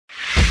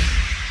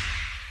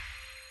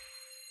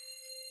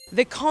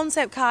The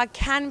concept car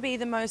can be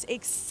the most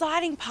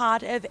exciting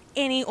part of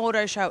any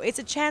auto show. It's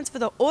a chance for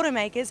the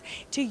automakers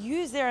to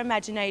use their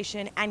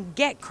imagination and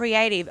get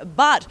creative.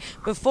 But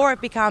before it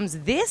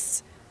becomes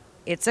this,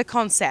 it's a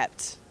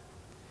concept.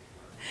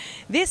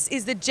 This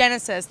is the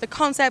Genesis, the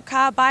concept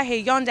car by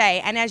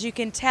Hyandai, and as you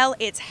can tell,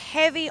 it's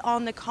heavy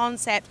on the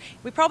concept.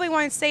 We probably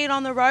won't see it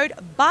on the road,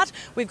 but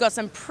we've got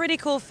some pretty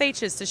cool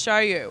features to show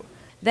you.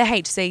 The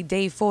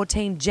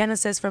HCD-14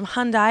 Genesis from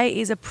Hyundai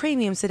is a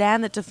premium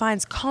sedan that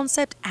defines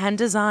concept and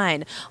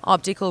design.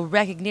 Optical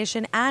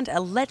recognition and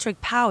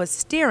electric power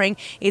steering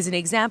is an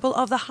example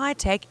of the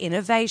high-tech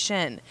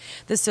innovation.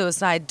 The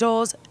suicide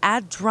doors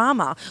add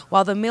drama,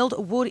 while the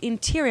milled wood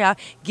interior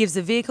gives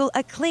the vehicle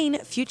a clean,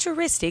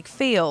 futuristic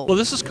feel. Well,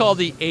 this is called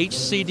the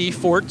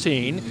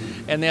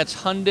HCD-14, and that's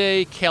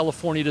Hyundai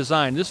California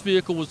design. This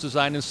vehicle was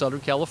designed in Southern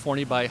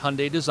California by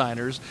Hyundai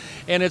designers,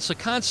 and it's a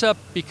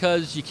concept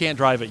because you can't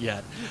drive it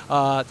yet.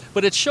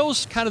 But it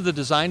shows kind of the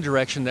design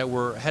direction that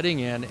we're heading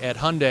in at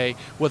Hyundai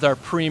with our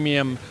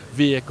premium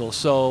vehicle.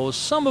 So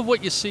some of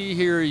what you see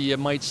here, you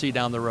might see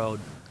down the road.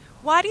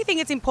 Why do you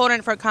think it's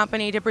important for a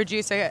company to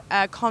produce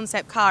a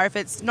concept car if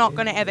it's not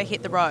going to ever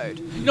hit the road?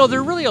 You know, there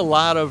are really a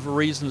lot of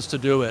reasons to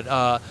do it.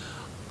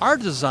 Our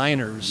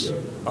designers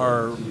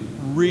are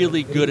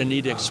really good and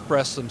need to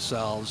express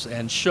themselves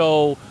and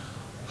show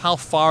how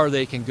far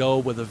they can go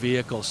with a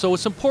vehicle. So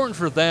it's important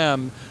for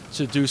them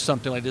to do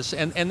something like this,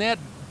 and that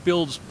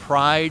builds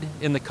pride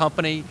in the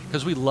company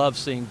because we love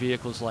seeing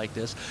vehicles like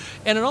this.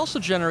 And it also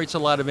generates a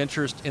lot of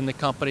interest in the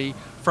company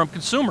from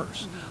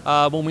consumers.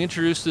 When we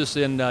introduced this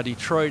in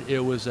Detroit, it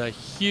was a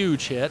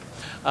huge hit.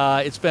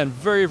 It's been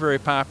very, very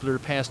popular the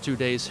past 2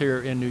 days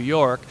here in New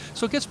York.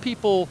 So it gets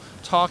people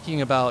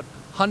talking about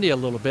Hyundai a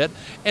little bit.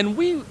 And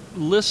we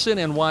listen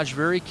and watch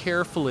very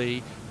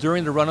carefully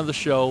during the run of the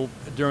show,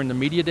 during the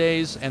media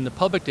days and the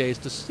public days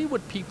to see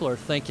what people are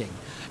thinking.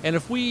 And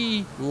if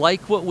we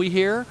like what we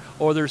hear,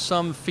 or there's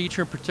some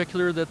feature in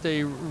particular that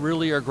they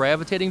really are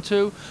gravitating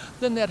to,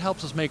 then that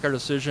helps us make our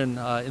decision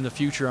in the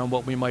future on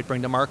what we might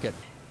bring to market.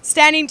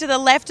 Standing to the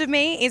left of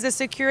me is a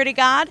security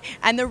guard,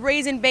 and the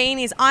reason being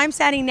is I'm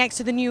standing next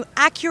to the new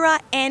Acura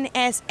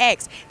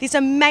NSX, this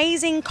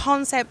amazing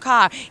concept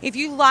car. If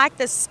you like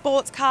the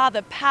sports car,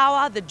 the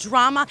power, the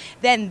drama,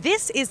 then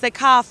this is the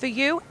car for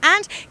you,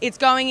 and it's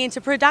going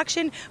into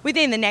production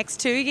within the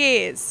next 2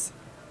 years.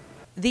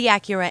 The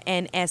Acura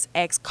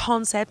NSX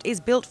concept is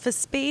built for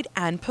speed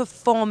and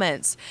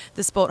performance.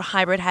 The sport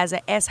hybrid has a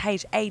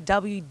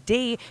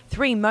SH-AWD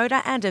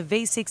 3-motor and a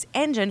V6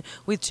 engine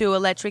with 2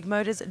 electric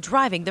motors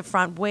driving the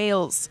front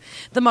wheels.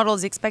 The model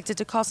is expected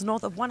to cost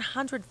north of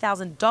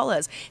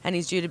 $100,000 and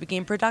is due to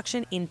begin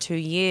production in 2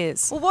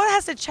 years. Well, what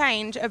has to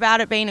change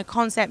about it being a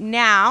concept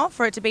now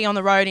for it to be on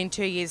the road in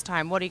 2 years'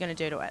 time? What are you going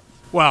to do to it?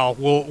 Well,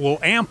 we'll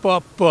amp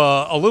up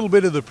a little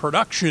bit of the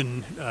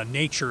production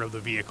nature of the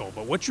vehicle,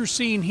 but what you're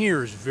seeing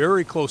here is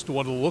very close to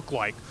what it'll look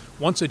like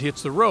once it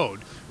hits the road.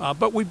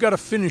 But we've got to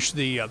finish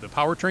the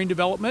powertrain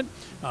development,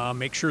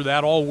 make sure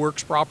that all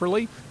works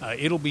properly.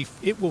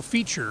 It will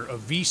feature a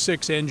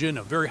V6 engine,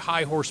 a very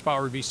high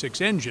horsepower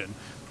V6 engine,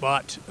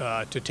 but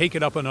to take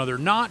it up another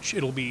notch,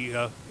 it'll be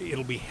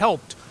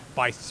helped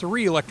by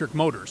 3 electric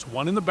motors,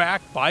 1 in the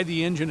back by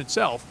the engine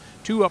itself,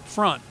 2 up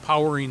front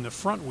powering the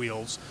front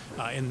wheels,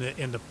 and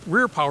the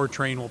rear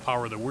powertrain will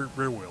power the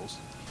rear wheels.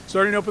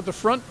 Starting up at the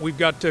front, we've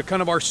got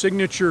kind of our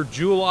signature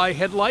jewel eye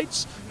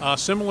headlights,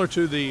 similar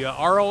to the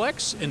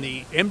RLX and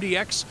the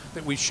MDX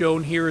that we've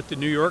shown here at the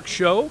New York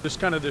show.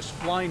 This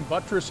flying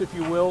buttress, if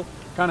you will,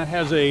 kind of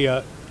has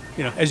a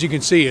you know, as you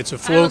can see, it's a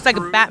flow. It looks like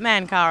a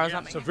Batman car or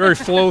something. It's a very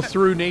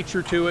flow-through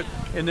nature to it,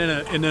 and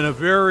then a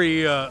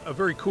very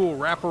cool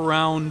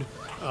wraparound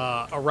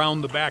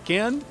around the back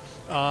end.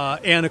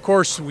 And of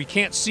course, we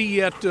can't see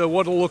yet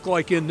what it'll look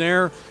like in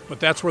there, but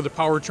that's where the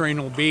powertrain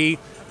will be.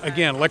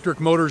 Again, electric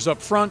motors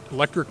up front,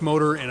 electric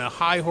motor, and a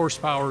high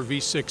horsepower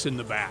V6 in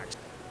the back.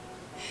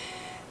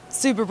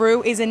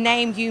 Subaru is a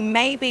name you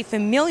may be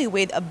familiar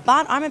with,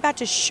 but I'm about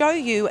to show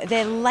you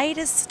their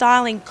latest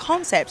styling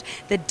concept,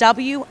 the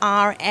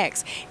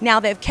WRX. Now,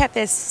 they've kept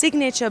their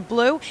signature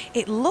blue.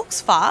 It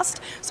looks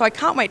fast, so I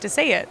can't wait to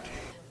see it.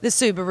 The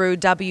Subaru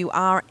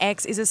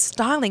WRX is a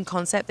styling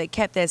concept that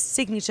kept their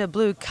signature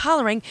blue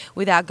colouring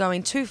without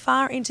going too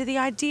far into the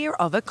idea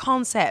of a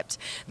concept.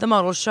 The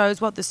model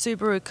shows what the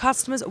Subaru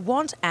customers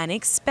want and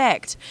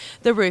expect.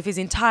 The roof is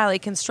entirely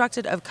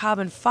constructed of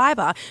carbon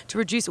fibre to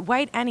reduce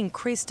weight and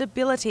increase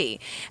stability.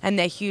 And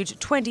their huge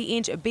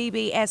 20-inch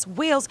BBS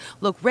wheels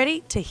look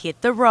ready to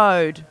hit the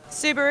road.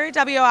 Subaru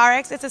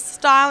WRX, it's a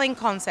styling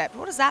concept.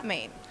 What does that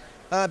mean?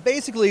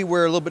 Basically,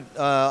 we're a little bit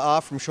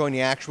off from showing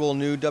the actual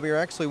new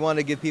WRX, so we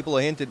wanted to give people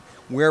a hint at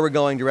where we're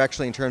going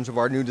directionally in terms of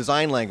our new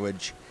design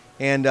language.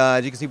 And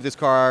as you can see with this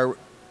car,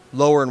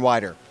 lower and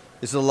wider.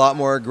 This is a lot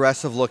more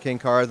aggressive looking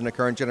car than the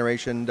current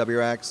generation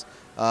WRX.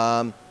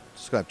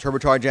 It's got a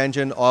turbocharged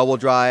engine, all-wheel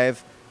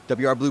drive,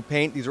 WR blue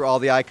paint. These are all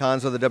the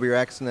icons of the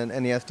WRX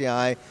and the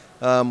SDI.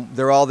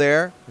 They're all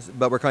there,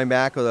 but we're coming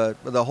back with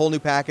a whole new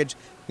package,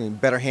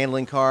 better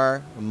handling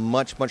car,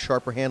 much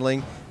sharper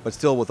handling, but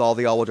still with all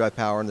the all-wheel drive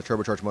power and the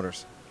turbocharged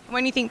motors.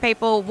 When you think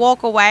people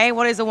walk away,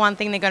 what is the one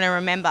thing they're going to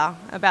remember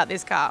about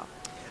this car?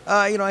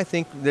 I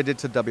think that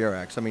it's a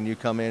WRX. I mean, you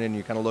come in and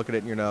you kind of look at it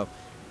and you know,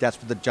 that's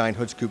what the giant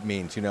hood scoop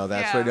means. You know,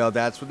 that's what,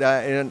 that's what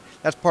that, and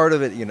that's part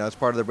of it. You know, it's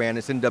part of the brand.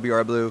 It's in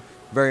WR blue,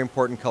 very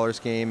important color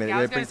scheme. And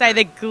I was going to say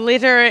the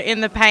glitter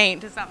in the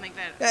paint is something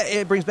that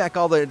it brings back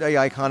all the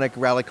iconic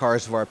rally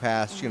cars of our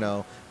past. You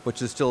know,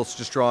 which is still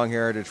such a strong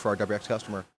heritage for our WRX customer.